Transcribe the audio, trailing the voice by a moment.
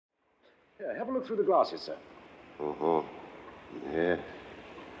Here, have a look through the glasses, sir. Uh-huh. Yeah.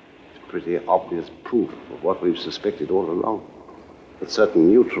 It's pretty obvious proof of what we've suspected all along. That certain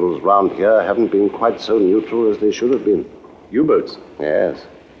neutrals round here haven't been quite so neutral as they should have been. U-boats? Yes.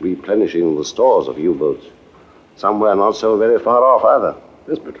 Replenishing the stores of U-boats. Somewhere not so very far off, either.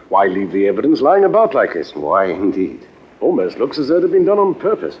 Yes, but why leave the evidence lying about like this? Why, indeed. Almost looks as though it had been done on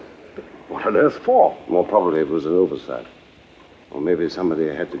purpose. But what on earth for? More probably it was an oversight. Or maybe somebody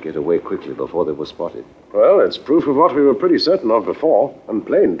had to get away quickly before they were spotted. Well, it's proof of what we were pretty certain of before. And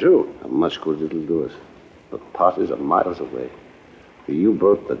plain, too. How much good it'll do us. The parties are miles away. The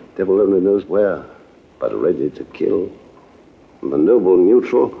U-boat, the devil only knows where, but ready to kill. And the noble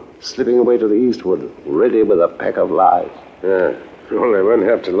neutral slipping away to the eastward, ready with a pack of lies. Yeah, well, they won't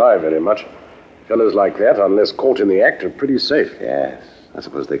have to lie very much. Fellows like that, unless caught in the act, are pretty safe. Yes, I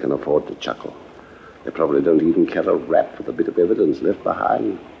suppose they can afford to chuckle. They probably don't even care a rap for the bit of evidence left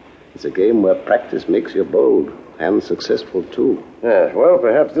behind. It's a game where practice makes you bold, and successful, too. Yeah, well,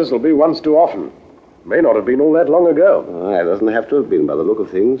 perhaps this'll be once too often. May not have been all that long ago. It doesn't have to have been by the look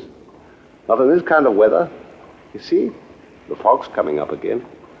of things. Not in this kind of weather. You see, the fog's coming up again.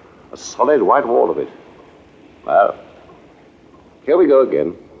 A solid white wall of it. Well, here we go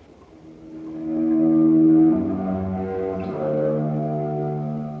again.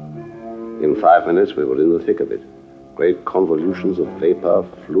 In 5 minutes, we were in the thick of it. Great convolutions of vapor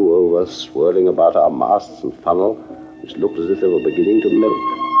flew over, swirling about our masts and funnel, which looked as if they were beginning to melt.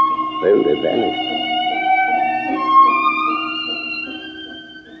 Then they vanished.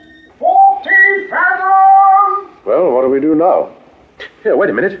 40 fathoms! Well, what do we do now? Here, wait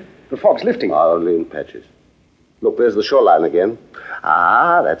a minute. The fog's lifting. Only in patches. Look, there's the shoreline again.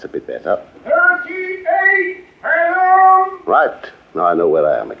 Ah, that's a bit better. 38 fathoms! Right. Now I know where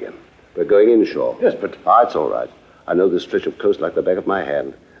I am again. We're going inshore. Yes, but... It's all right. I know this stretch of coast like the back of my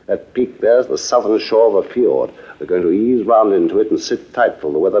hand. That peak there's the southern shore of a fjord. We're going to ease round into it and sit tight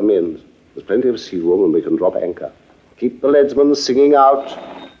till the weather mends. There's plenty of sea room and we can drop anchor. Keep the leadsman singing out.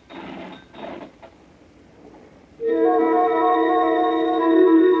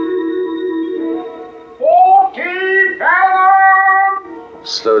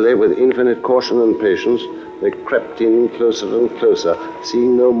 Slowly, with infinite caution and patience, they crept in closer and closer,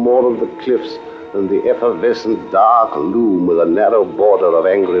 seeing no more of the cliffs than the effervescent dark loom with a narrow border of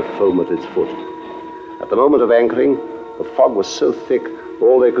angry foam at its foot. At the moment of anchoring, the fog was so thick, for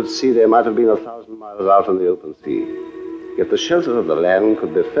all they could see, they might have been 1,000 miles out on the open sea. Yet the shelter of the land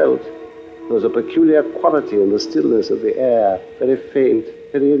could be felt. There was a peculiar quality in the stillness of the air, very faint,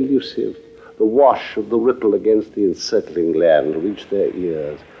 very elusive. The wash of the ripple against the encircling land reached their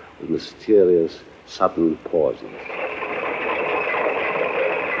ears with mysterious, sudden pauses.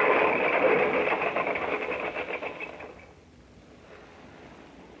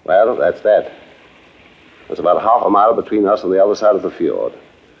 Well, that's that. There's about half a mile between us and the other side of the fjord.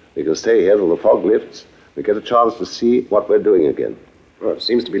 We can stay here till the fog lifts. We get a chance to see what we're doing again. Well, it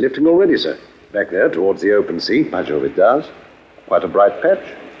seems to be lifting already, sir. Back there, towards the open sea. By Jove, it does. Quite a bright patch.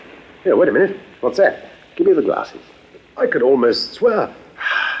 Here, wait a minute. What's that? Give me the glasses. I could almost swear.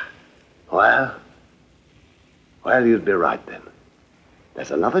 Well, you'd be right then. There's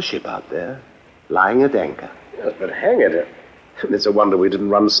another ship out there, lying at anchor. Yes, but hang it. It's a wonder we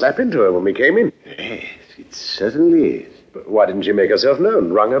didn't run slap into her when we came in. Yes, it certainly is. But why didn't she make herself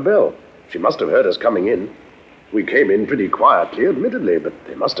known, rung her bell? She must have heard us coming in. We came in pretty quietly, admittedly, but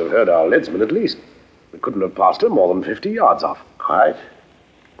they must have heard our leadsman at least. We couldn't have passed her more than 50 yards off. Quite.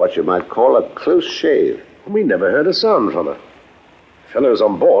 What you might call a close shave. We never heard a sound from her. Fellows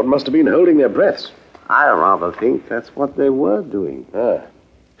on board must have been holding their breaths. I rather think that's what they were doing. Had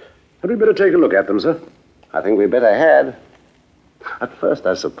we better take a look at them, sir? I think we better had. At first,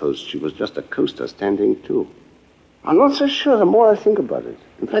 I supposed she was just a coaster standing to. I'm not so sure the more I think about it.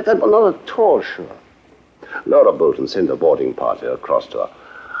 In fact, I'm not at all sure. Lower a boat and send a boarding party across to her.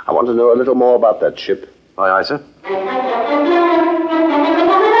 I want to know a little more about that ship. Aye, aye, sir.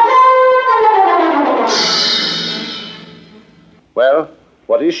 Well,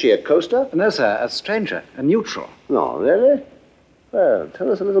 what is she, a coaster? No, sir, a stranger, a neutral. No, really? Well, tell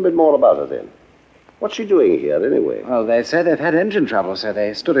us a little bit more about her then. What's she doing here, anyway? Well, they say they've had engine trouble, so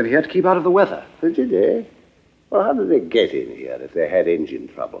they stood in here to keep out of the weather. Did they? Well, how did they get in here if they had engine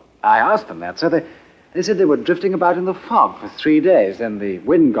trouble? I asked them that, sir. They said they were drifting about in the fog for 3 days. Then the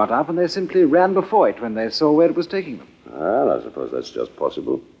wind got up and they simply ran before it when they saw where it was taking them. Well, I suppose that's just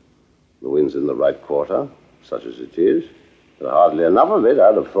possible. The wind's in the right quarter, such as it is. But hardly enough of it,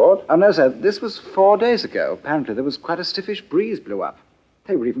 I'd have thought. Oh, no, sir. This was 4 days ago. Apparently there was quite a stiffish breeze blew up.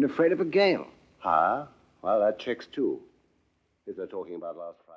 They were even afraid of a gale. Ah, well, that checks too. If they're talking about last Friday.